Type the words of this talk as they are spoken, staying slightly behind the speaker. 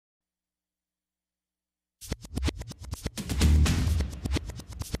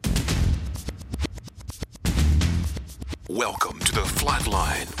Welcome to The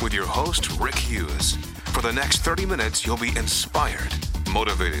Flatline with your host, Rick Hughes. For the next 30 minutes, you'll be inspired,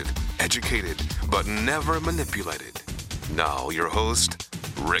 motivated, educated, but never manipulated. Now, your host,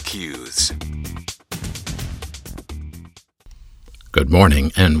 Rick Hughes. Good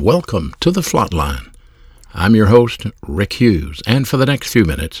morning and welcome to The Flatline. I'm your host, Rick Hughes, and for the next few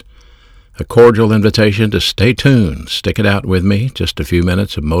minutes, a cordial invitation to stay tuned. Stick it out with me, just a few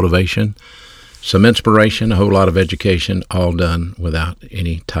minutes of motivation, some inspiration, a whole lot of education, all done without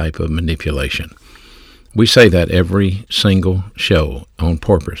any type of manipulation. We say that every single show on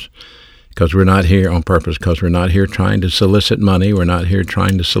purpose, because we're not here on purpose, because we're not here trying to solicit money. We're not here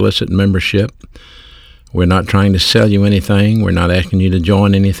trying to solicit membership. We're not trying to sell you anything. We're not asking you to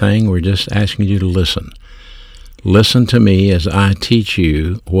join anything. We're just asking you to listen. Listen to me as I teach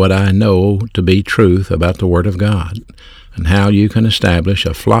you what I know to be truth about the Word of God and how you can establish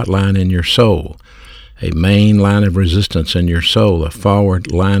a flat line in your soul, a main line of resistance in your soul, a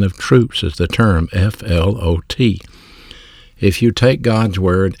forward line of troops is the term, F-L-O-T. If you take God's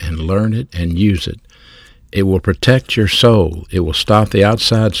Word and learn it and use it, it will protect your soul. It will stop the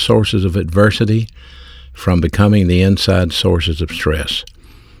outside sources of adversity from becoming the inside sources of stress.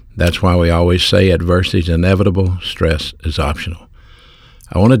 That's why we always say adversity is inevitable, stress is optional.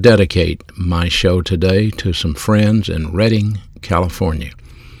 I want to dedicate my show today to some friends in Redding, California.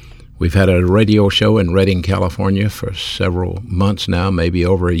 We've had a radio show in Redding, California for several months now, maybe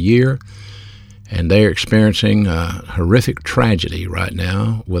over a year, and they're experiencing a horrific tragedy right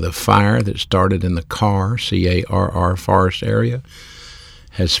now with a fire that started in the Carr, C-A-R-R, forest area,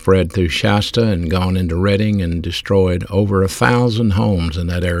 has spread through Shasta and gone into Redding and destroyed over 1,000 homes in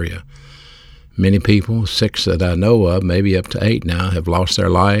that area. Many people, 6 that I know of, maybe up to 8 now, have lost their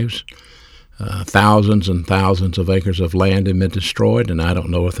lives. Thousands and thousands of acres of land have been destroyed, and I don't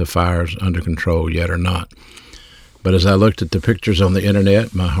know if the fire's under control yet or not. But as I looked at the pictures on the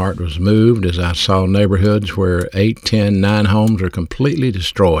internet, my heart was moved as I saw neighborhoods where 8, 10, 9 homes are completely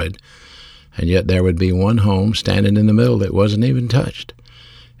destroyed, and yet there would be one home standing in the middle that wasn't even touched.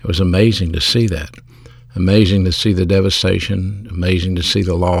 It was amazing to see that, amazing to see the devastation, amazing to see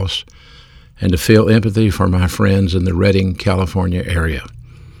the loss, and to feel empathy for my friends in the Redding, California area.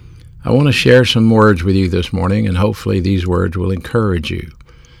 I want to share some words with you this morning, and hopefully these words will encourage you.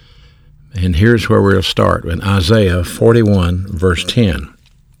 And here's where we'll start, in Isaiah 41, verse 10.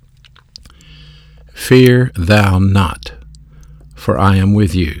 Fear thou not, for I am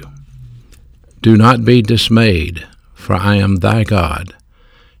with you. Do not be dismayed, for I am thy God.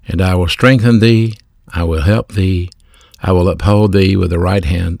 And I will strengthen thee, I will help thee, I will uphold thee with the right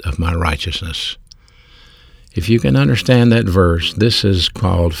hand of my righteousness. If you can understand that verse, this is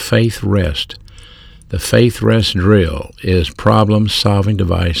called faith rest. The faith rest drill is problem-solving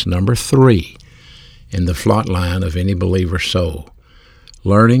device number 3 in the flat line of any believer's soul,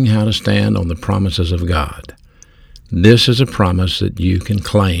 learning how to stand on the promises of God. This is a promise that you can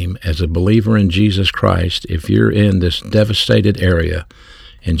claim as a believer in Jesus Christ if you're in this devastated area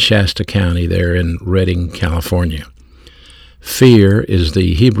in Shasta County there in Redding, California. Fear is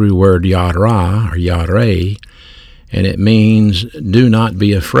the Hebrew word yadra or yadre, and it means do not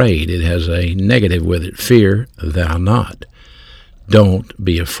be afraid. It has a negative with it. Fear thou not. Don't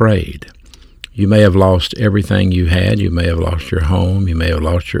be afraid. You may have lost everything you had. You may have lost your home. You may have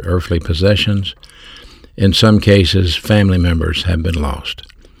lost your earthly possessions. In some cases, family members have been lost.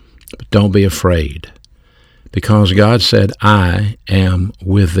 But don't be afraid, because God said, I am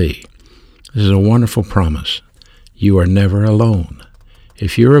with thee. This is a wonderful promise. You are never alone.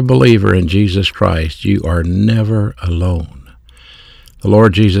 If you're a believer in Jesus Christ, you are never alone. The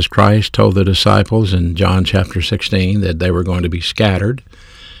Lord Jesus Christ told the disciples in John chapter 16 that they were going to be scattered,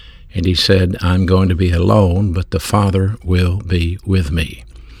 and he said, I'm going to be alone, but the Father will be with me.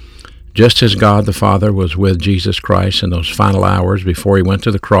 Just as God the Father was with Jesus Christ in those final hours before he went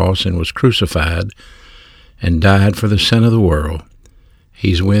to the cross and was crucified and died for the sin of the world,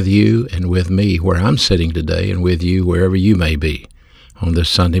 he's with you and with me where I'm sitting today, and with you wherever you may be on this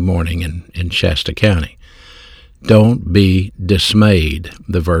Sunday morning in Shasta County. Don't be dismayed,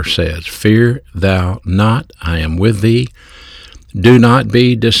 the verse says. Fear thou not, I am with thee. Do not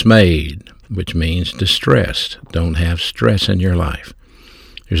be dismayed, which means distressed. Don't have stress in your life.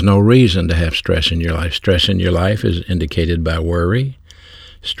 There's no reason to have stress in your life. Stress in your life is indicated by worry.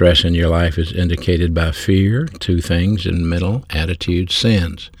 Stress in your life is indicated by fear, 2 things, and mental attitude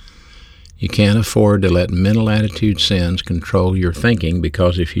sins. You can't afford to let mental attitude sins control your thinking,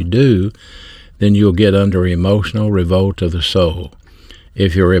 because if you do, then you'll get under emotional revolt of the soul.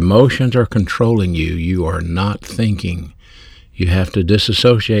 If your emotions are controlling you, you are not thinking. You have to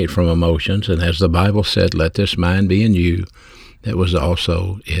disassociate from emotions, and as the Bible said, let this mind be in you that was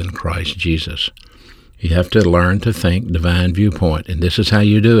also in Christ Jesus. You have to learn to think divine viewpoint, and this is how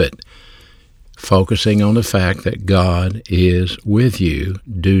you do it. Focusing on the fact that God is with you.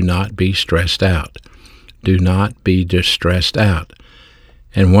 Do not be stressed out. Do not be distressed out.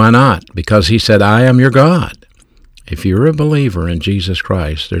 And why not? Because he said, I am your God. If you're a believer in Jesus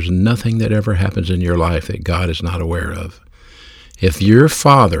Christ, there's nothing that ever happens in your life that God is not aware of. If your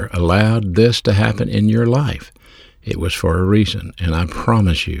Father allowed this to happen in your life, it was for a reason, and I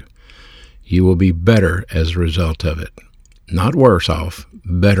promise you, you will be better as a result of it. Not worse off,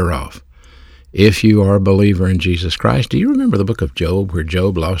 better off. If you are a believer in Jesus Christ, do you remember the book of Job where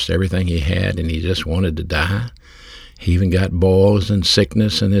Job lost everything he had and he just wanted to die? He even got boils and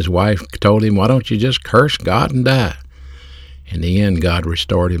sickness, and his wife told him, why don't you just curse God and die? In the end, God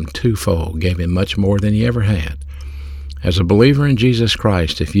restored him twofold, gave him much more than he ever had. As a believer in Jesus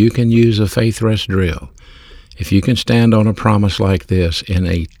Christ, if you can use a faith rest drill, if you can stand on a promise like this in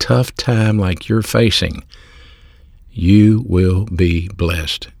a tough time like you're facing, you will be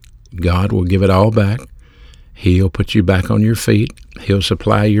blessed. God will give it all back. He'll put you back on your feet. He'll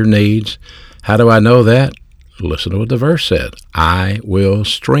supply your needs. How do I know that? Listen to what the verse said. I will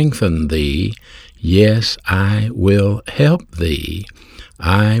strengthen thee. Yes, I will help thee.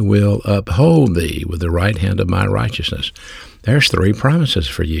 I will uphold thee with the right hand of my righteousness. There's 3 promises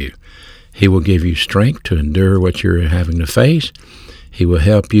for you. He will give you strength to endure what you're having to face. He will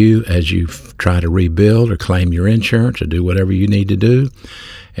help you as you try to rebuild or claim your insurance or do whatever you need to do.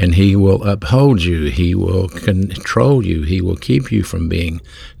 And he will uphold you. He will control you. He will keep you from being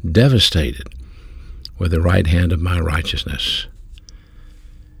devastated with the right hand of my righteousness.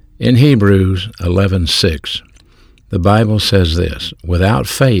 In Hebrews 11:6, the Bible says this, without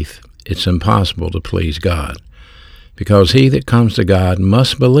faith it's impossible to please God, because he that comes to God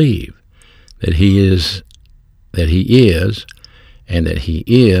must believe that he is, and that he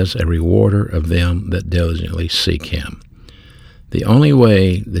is a rewarder of them that diligently seek him. The only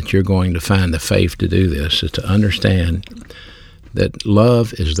way that you're going to find the faith to do this is to understand that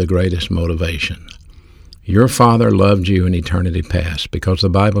love is the greatest motivation. Your Father loved you in eternity past because the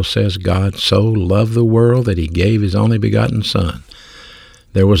Bible says God so loved the world that he gave his only begotten Son.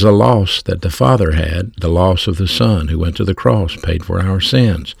 There was a loss that the Father had, the loss of the Son who went to the cross, paid for our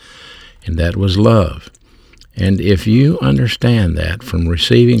sins, and that was love. And if you understand that from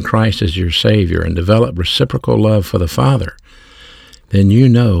receiving Christ as your Savior and develop reciprocal love for the Father, then you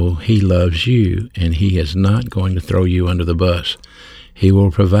know he loves you and he is not going to throw you under the bus. He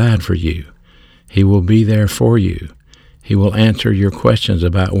will provide for you. He will be there for you. He will answer your questions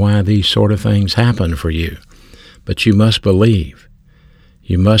about why these sort of things happen for you. But you must believe.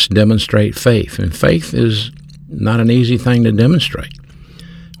 You must demonstrate faith. And faith is not an easy thing to demonstrate.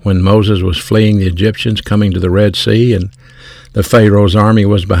 When Moses was fleeing the Egyptians, coming to the Red Sea, and the Pharaoh's army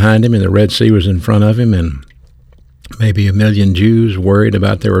was behind him, and the Red Sea was in front of him, and maybe 1 million Jews worried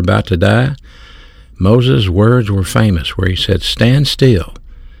about they were about to die, Moses' words were famous, where he said, stand still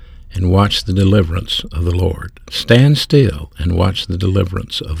and watch the deliverance of the Lord. Stand still and watch the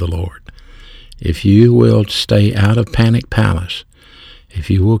deliverance of the Lord. If you will stay out of panic palace, if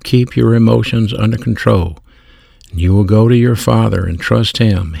you will keep your emotions under control, you will go to your Father and trust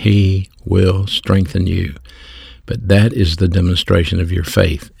him, he will strengthen you. But that is the demonstration of your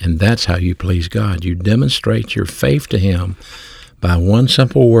faith, and that's how you please God. You demonstrate your faith to him by one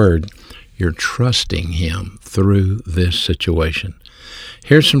simple word. You're trusting him through this situation.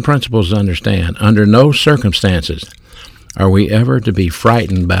 Here's some principles to understand. Under no circumstances are we ever to be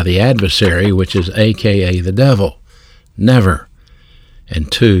frightened by the adversary, which is a.k.a. the devil. Never.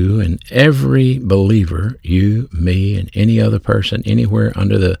 And 2, and every believer, you, me, and any other person anywhere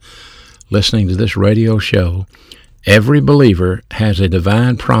under the listening to this radio show, every believer has a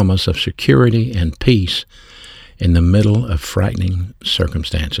divine promise of security and peace in the middle of frightening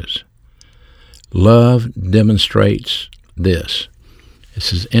circumstances. Love demonstrates this.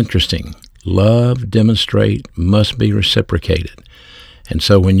 This is interesting. Love must be reciprocated. And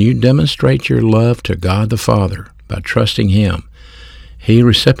so when you demonstrate your love to God the Father by trusting him, he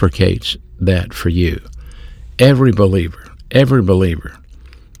reciprocates that for you. Every believer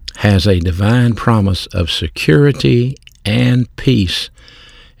has a divine promise of security and peace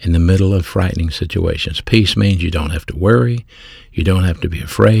in the middle of frightening situations. Peace means you don't have to worry. You don't have to be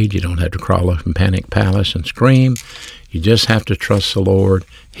afraid. You don't have to crawl up in panic palace and scream. You just have to trust the Lord.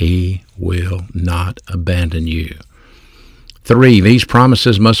 He will not abandon you. 3, these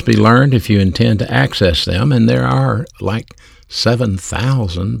promises must be learned if you intend to access them, and there are like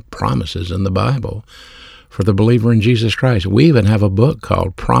 7,000 promises in the Bible for the believer in Jesus Christ. We even have a book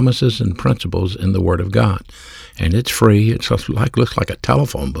called Promises and Principles in the Word of God, and it's free. It looks like a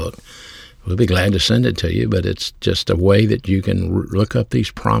telephone book. We'll be glad to send it to you, but it's just a way that you can look up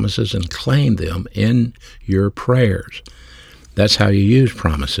these promises and claim them in your prayers. That's how you use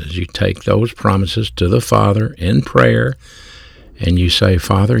promises. You take those promises to the Father in prayer, and you say,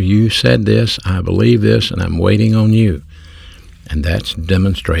 Father, you said this, I believe this, and I'm waiting on you. And that's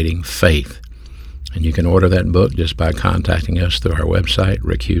demonstrating faith. And you can order that book just by contacting us through our website,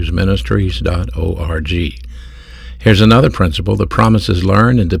 rickhughesministries.org. Here's another principle. The promises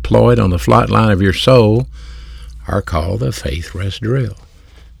learned and deployed on the flight line of your soul are called the faith rest drill.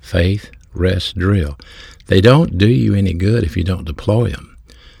 Faith rest drill. They don't do you any good if you don't deploy them.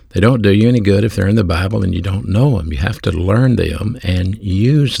 They don't do you any good if they're in the Bible and you don't know them. You have to learn them and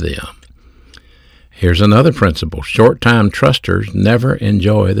use them. Here's another principle. Short-time trusters never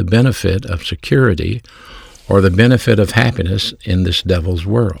enjoy the benefit of security or the benefit of happiness in this devil's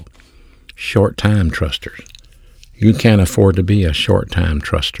world. Short-time trusters. You can't afford to be a short-time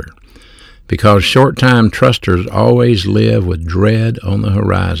truster, because short-time trusters always live with dread on the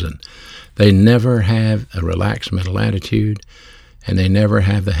horizon. They never have a relaxed mental attitude, and they never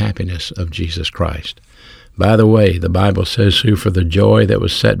have the happiness of Jesus Christ. By the way, the Bible says, who for the joy that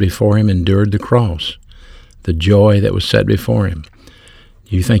was set before him endured the cross. The joy that was set before him.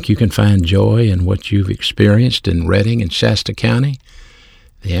 You think you can find joy in what you've experienced in Redding and Shasta County?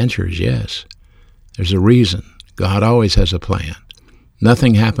 The answer is yes. There's a reason. God always has a plan.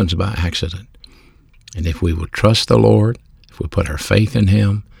 Nothing happens by accident. And if we will trust the Lord, if we put our faith in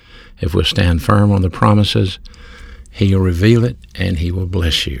him, if we'll stand firm on the promises, he will reveal it and he will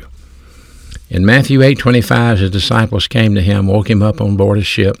bless you. In Matthew 8:25, his disciples came to him, woke him up on board a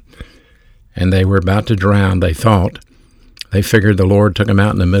ship, and they were about to drown, they thought. They figured the Lord took him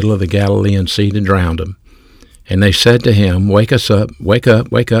out in the middle of the Galilean Sea to drown him. And they said to him, wake us up, wake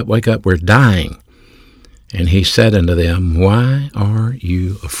up, wake up, wake up, we're dying. And he said unto them, why are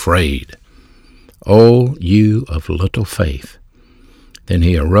you afraid, O you of little faith? Then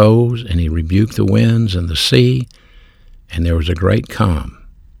he arose, and he rebuked the winds and the sea, and there was a great calm.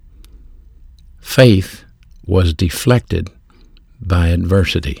 Faith was deflected by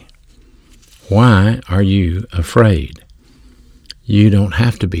adversity. Why are you afraid? You don't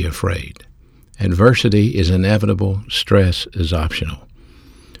have to be afraid. Adversity is inevitable. Stress is optional.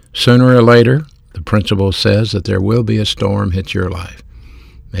 Sooner or later, the principle says that there will be a storm hit your life.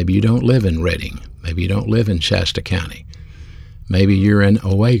 Maybe you don't live in Redding. Maybe you don't live in Shasta County. Maybe you're in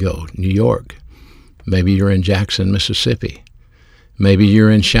Owego, New York. Maybe you're in Jackson, Mississippi. Maybe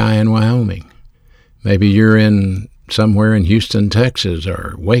you're in Cheyenne, Wyoming. Maybe you're in somewhere in Houston, Texas,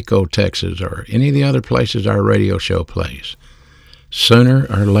 or Waco, Texas, or any of the other places our radio show plays. Sooner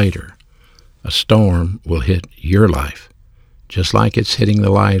or later, a storm will hit your life, just like it's hitting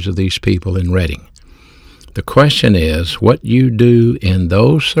the lives of these people in Redding. The question is, what you do in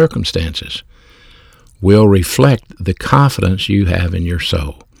those circumstances will reflect the confidence you have in your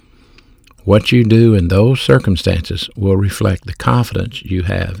soul. What you do in those circumstances will reflect the confidence you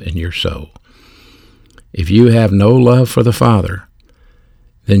have in your soul. If you have no love for the Father,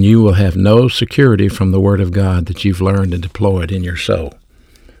 then you will have no security from the Word of God that you've learned and deployed in your soul.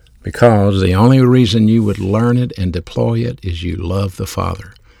 Because the only reason you would learn it and deploy it is you love the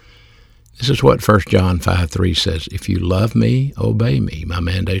Father. This is what 1 John 5:3 says, if you love me, obey me. My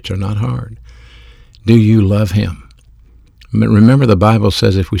mandates are not hard. Do you love him? Remember, the Bible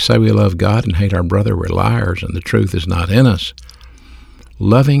says if we say we love God and hate our brother, we're liars and the truth is not in us.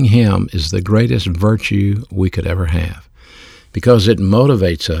 Loving him is the greatest virtue we could ever have because it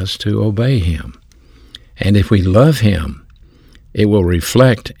motivates us to obey him. And if we love him, it will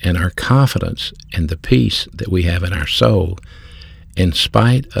reflect in our confidence and the peace that we have in our soul in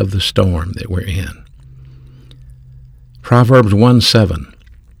spite of the storm that we're in. Proverbs 1:7,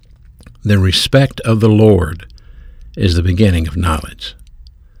 the respect of the Lord is the beginning of knowledge.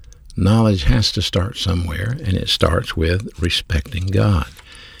 Knowledge has to start somewhere, and it starts with respecting God.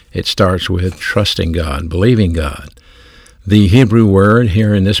 It starts with trusting God, believing God. The Hebrew word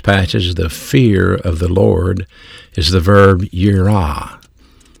here in this passage, the fear of the Lord, is the verb yirah.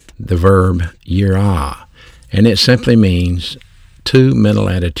 The verb yirah. And it simply means two mental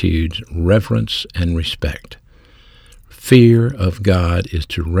attitudes, reverence and respect. Fear of God is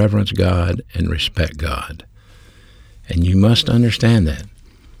to reverence God and respect God. And you must understand that.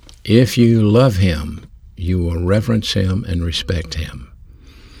 If you love him, you will reverence him and respect him.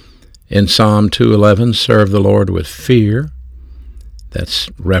 In Psalm 2:11, serve the Lord with fear, that's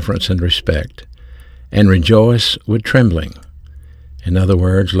reverence and respect, and rejoice with trembling. In other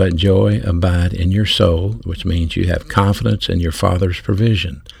words, let joy abide in your soul, which means you have confidence in your Father's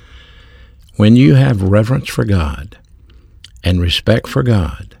provision. When you have reverence for God and respect for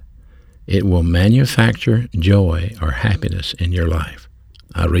God, it will manufacture joy or happiness in your life.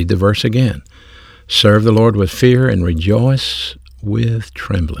 I'll read the verse again. Serve the Lord with fear and rejoice with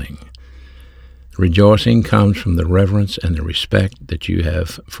trembling. Rejoicing comes from the reverence and the respect that you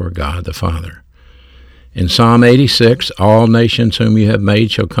have for God the Father. In Psalm 86, all nations whom you have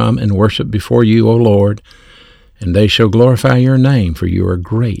made shall come and worship before you, O Lord, and they shall glorify your name, for you are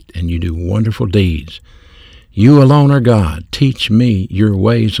great and you do wonderful deeds. You alone are God. Teach me your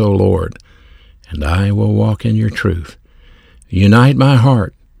ways, O Lord, and I will walk in your truth. Unite my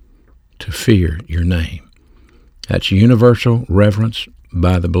heart to fear your name. That's universal reverence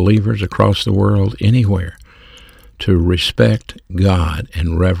by the believers across the world, anywhere, to respect God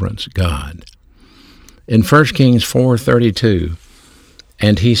and reverence God. In 1 Kings 4:32,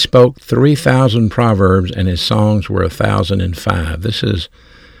 and he spoke 3,000 proverbs, and his songs were 1,005. This is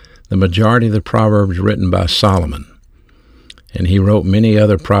the majority of the proverbs written by Solomon. And he wrote many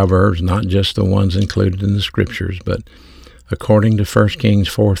other proverbs, not just the ones included in the scriptures, but according to 1 Kings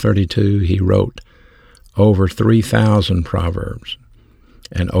 4:32, he wrote over 3,000 proverbs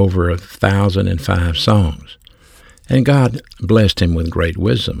and over 1,005 songs. And God blessed him with great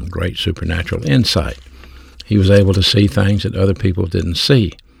wisdom, great supernatural insight. He was able to see things that other people didn't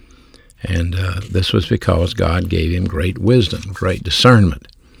see. And this was because God gave him great wisdom, great discernment.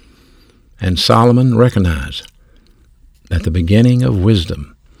 And Solomon recognized that the beginning of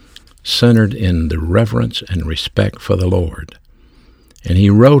wisdom centered in the reverence and respect for the Lord. And he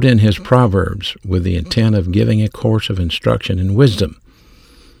wrote in his Proverbs with the intent of giving a course of instruction in wisdom,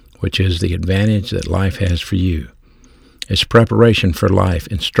 which is the advantage that life has for you. It's preparation for life,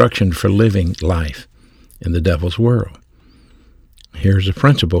 instruction for living life in the devil's world. Here's the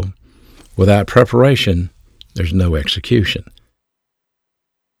principle. Without preparation, there's no execution.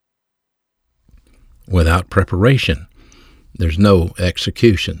 Without preparation, there's no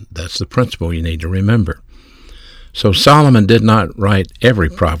execution. That's the principle you need to remember. So Solomon did not write every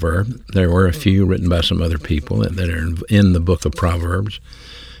proverb. There were a few written by some other people that are in the book of Proverbs.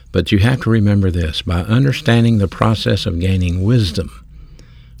 But you have to remember this. By understanding the process of gaining wisdom,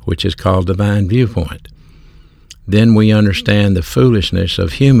 which is called divine viewpoint, then we understand the foolishness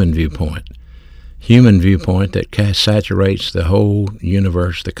of human viewpoint. Human viewpoint that saturates the whole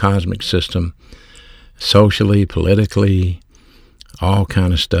universe, the cosmic system, socially, politically, all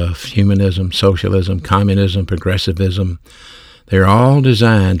kind of stuff. Humanism, socialism, communism, progressivism. They're all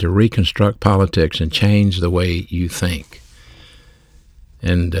designed to reconstruct politics and change the way you think.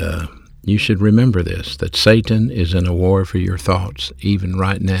 And you should remember this, that Satan is in a war for your thoughts, even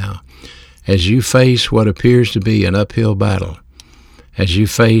right now. As you face what appears to be an uphill battle, as you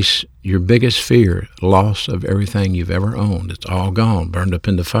face your biggest fear, loss of everything you've ever owned, it's all gone, burned up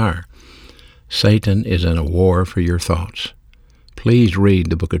in the fire. Satan is in a war for your thoughts. Please read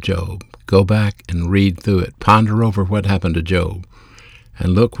the book of Job. Go back and read through it. Ponder over what happened to Job,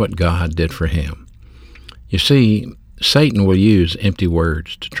 and look what God did for him. You see, Satan will use empty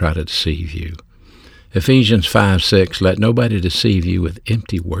words to try to deceive you. Ephesians 5:6, let nobody deceive you with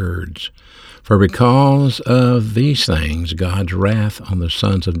empty words. For because of these things, God's wrath on the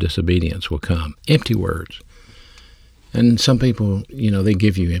sons of disobedience will come. Empty words. And some people, they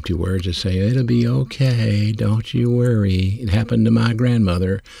give you empty words and say, it'll be okay, don't you worry. It happened to my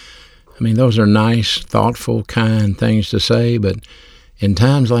grandmother. I mean, those are nice, thoughtful, kind things to say, but in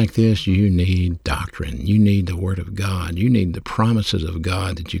times like this, you need doctrine. You need the Word of God. You need the promises of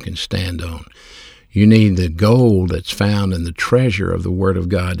God that you can stand on. You need the gold that's found in the treasure of the Word of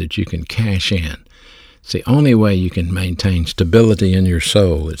God that you can cash in. It's the only way you can maintain stability in your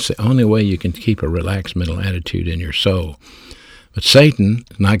soul. It's the only way you can keep a relaxed mental attitude in your soul. But Satan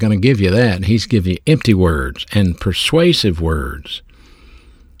is not going to give you that. He's giving you empty words and persuasive words.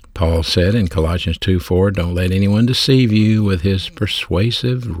 Paul said in Colossians 2:4, don't let anyone deceive you with his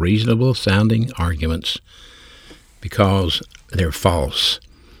persuasive, reasonable-sounding arguments, because they're false.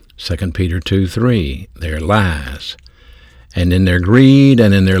 2 Peter 2:3, they're lies. And in their greed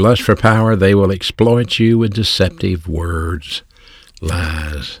and in their lust for power, they will exploit you with deceptive words,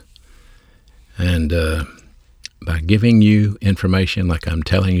 lies. And by giving you information like I'm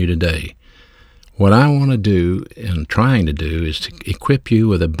telling you today, what I want to do and trying to do is to equip you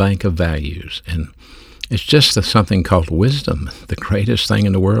with a bank of values. And it's just something called wisdom, the greatest thing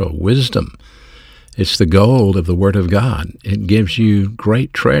in the world, wisdom. It's the gold of the Word of God. It gives you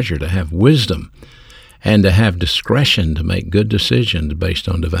great treasure to have wisdom. and to have discretion to make good decisions based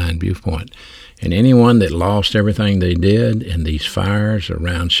on divine viewpoint. And anyone that lost everything they did in these fires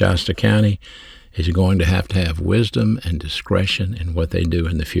around Shasta County is going to have wisdom and discretion in what they do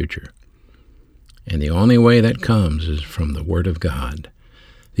in the future. And the only way that comes is from the Word of God.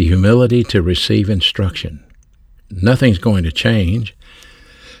 The humility to receive instruction. Nothing's going to change.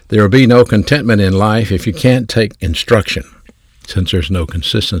 There will be no contentment in life if you can't take instruction, since there's no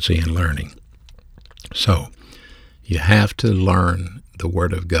consistency in learning. So, you have to learn the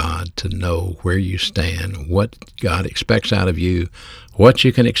Word of God to know where you stand, what God expects out of you, what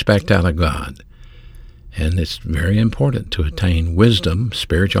you can expect out of God. And it's very important to attain wisdom,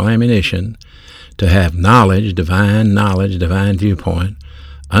 spiritual ammunition, to have knowledge, divine viewpoint,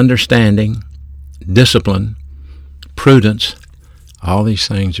 understanding, discipline, prudence. All these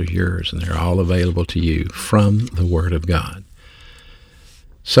things are yours, and they're all available to you from the Word of God.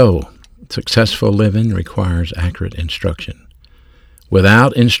 So, successful living requires accurate instruction.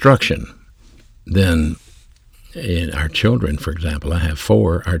 Without instruction, then in our children, for example, I have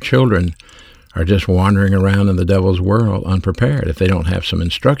 4, our children are just wandering around in the devil's world unprepared. If they don't have some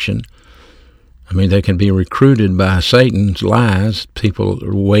instruction, they can be recruited by Satan's lies, people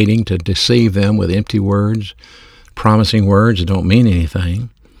waiting to deceive them with empty words, promising words that don't mean anything.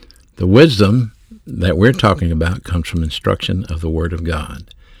 The wisdom that we're talking about comes from instruction of the Word of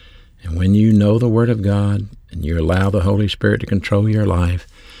God. And when you know the Word of God and you allow the Holy Spirit to control your life,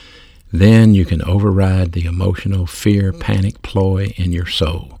 then you can override the emotional fear, panic ploy in your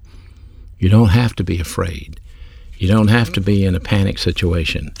soul. You don't have to be afraid. You don't have to be in a panic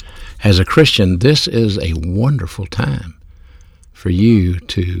situation. As a Christian, this is a wonderful time for you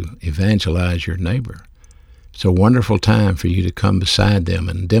to evangelize your neighbor. It's a wonderful time for you to come beside them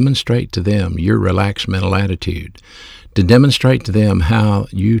and demonstrate to them your relaxed mental attitude, to demonstrate to them how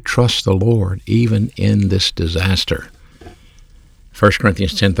you trust the Lord even in this disaster. 1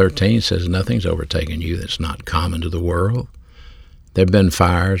 Corinthians 10:13 says, nothing's overtaken you that's not common to the world. There have been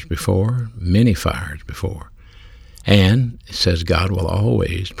fires before, many fires before. And it says God will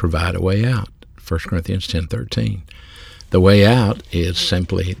always provide a way out, 1 Corinthians 10:13. The way out is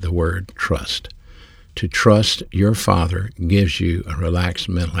simply the word trust. To trust your Father gives you a relaxed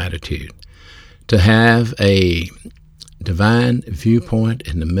mental attitude. To have a divine viewpoint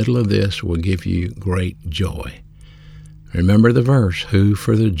in the middle of this will give you great joy. Remember the verse, who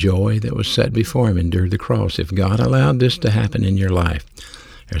for the joy that was set before him endured the cross. If God allowed this to happen in your life,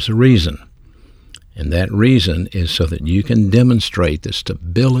 there's a reason. And that reason is so that you can demonstrate the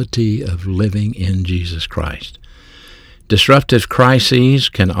stability of living in Jesus Christ. Disruptive crises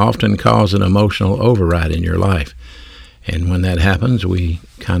can often cause an emotional override in your life. And when that happens, we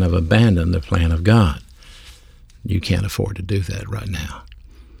kind of abandon the plan of God. You can't afford to do that right now.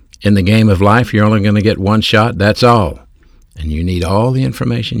 In the game of life, you're only going to get one shot, that's all. And you need all the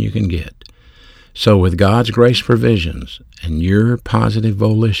information you can get. So with God's grace provisions and your positive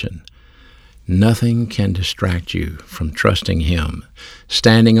volition, nothing can distract you from trusting Him,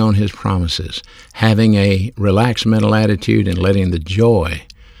 standing on His promises, having a relaxed mental attitude, and letting the joy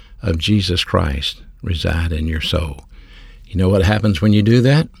of Jesus Christ reside in your soul. You know what happens when you do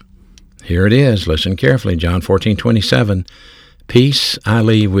that? Here it is. Listen carefully. John 14:27. Peace I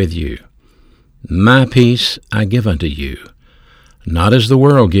leave with you. My peace I give unto you. Not as the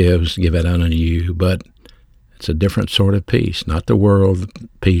world gives, give it unto you, but it's a different sort of peace, not the world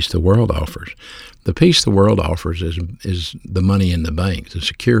peace the world offers. The peace the world offers is the money in the bank, the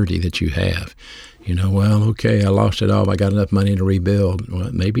security that you have. Okay, I lost it all. I got enough money to rebuild. Well,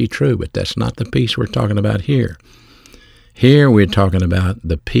 it may be true, but that's not the peace we're talking about here. Here we're talking about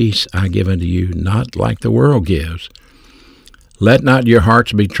the peace I give unto you, not like the world gives. Let not your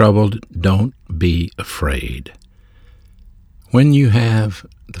hearts be troubled. Don't be afraid. When you have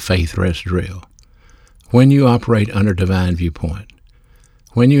the faith rest drill, when you operate under divine viewpoint,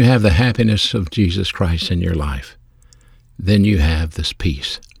 when you have the happiness of Jesus Christ in your life, then you have this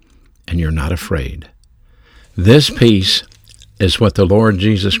peace, and you're not afraid. This peace is what the Lord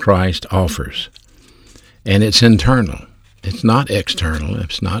Jesus Christ offers, and it's internal. It's not external.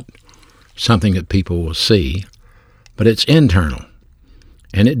 It's not something that people will see, but it's internal.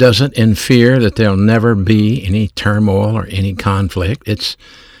 And it doesn't infer that there'll never be any turmoil or any conflict. It's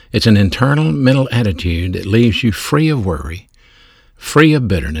an internal mental attitude that leaves you free of worry, free of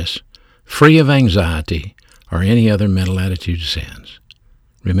bitterness, free of anxiety, or any other mental attitude sins.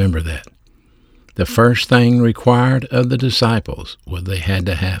 Remember that. The first thing required of the disciples was they had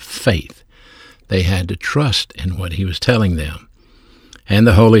to have faith. They had to trust in what He was telling them. And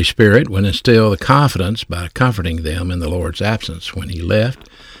the Holy Spirit would instill the confidence by comforting them in the Lord's absence when He left,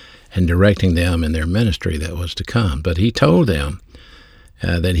 and directing them in their ministry that was to come. But he told them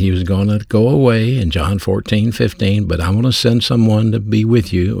that he was going to go away in John 14:15, but I'm going to send someone to be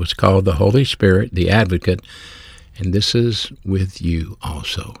with you. It was called the Holy Spirit, the Advocate, and this is with you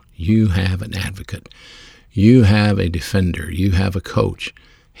also. You have an advocate. You have a defender. You have a coach.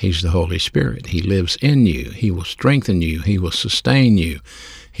 He's the Holy Spirit. He lives in you. He will strengthen you. He will sustain you.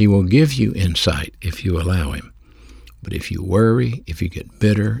 He will give you insight if you allow him. But if you worry, if you get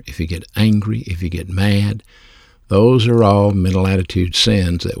bitter, if you get angry, if you get mad, those are all mental attitude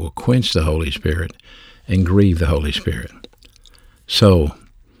sins that will quench the Holy Spirit and grieve the Holy Spirit. So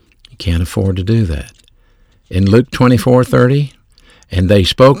you can't afford to do that. In Luke 24:30, and they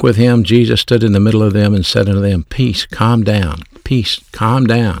spoke with him. Jesus stood in the middle of them and said unto them, Peace, calm down. Peace, calm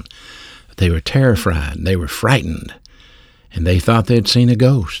down. They were terrified. They were frightened. And they thought they had seen a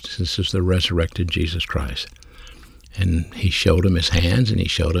ghost. This is the resurrected Jesus Christ. And he showed them his hands and he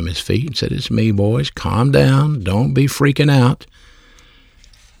showed them his feet and said, It's me, boys. Calm down. Don't be freaking out.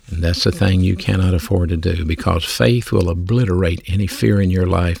 And that's the thing you cannot afford to do, because faith will obliterate any fear in your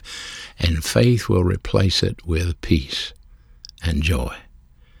life, and faith will replace it with peace and joy.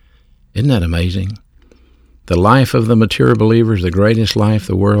 Isn't that amazing? The life of the mature believer is the greatest life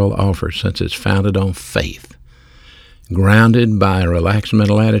the world offers, since it's founded on faith, grounded by a relaxed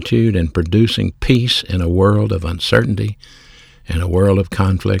mental attitude and producing peace in a world of uncertainty, in a world of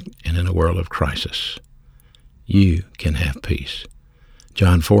conflict, and in a world of crisis. You can have peace.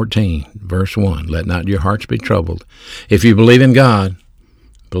 John 14, verse 1, Let not your hearts be troubled. If you believe in God,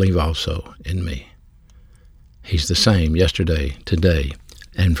 believe also in me. He's the same yesterday, today,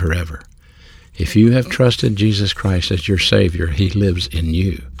 and forever. If you have trusted Jesus Christ as your Savior, he lives in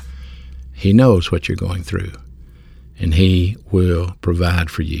you. He knows what you're going through, and he will provide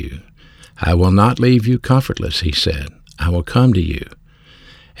for you. I will not leave you comfortless, he said. I will come to you,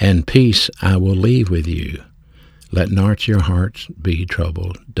 and peace I will leave with you. Let not your hearts be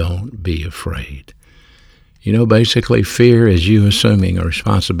troubled. Don't be afraid. You know, basically, fear is you assuming a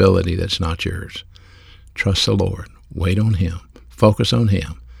responsibility that's not yours. Trust the Lord. Wait on him. Focus on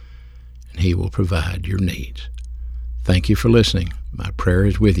him, and he will provide your needs. Thank you for listening. My prayer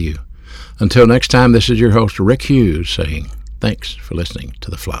is with you. Until next time, this is your host, Rick Hughes, saying thanks for listening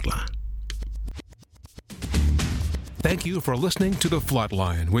to The Flatline. Thank you for listening to The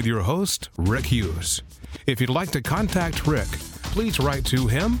Flatline with your host, Rick Hughes. If you'd like to contact Rick, please write to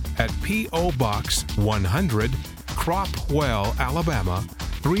him at P.O. Box 100, Cropwell, Alabama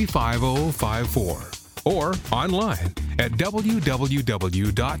 35054, or online at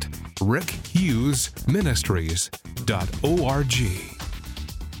www.rickhughesministries.org.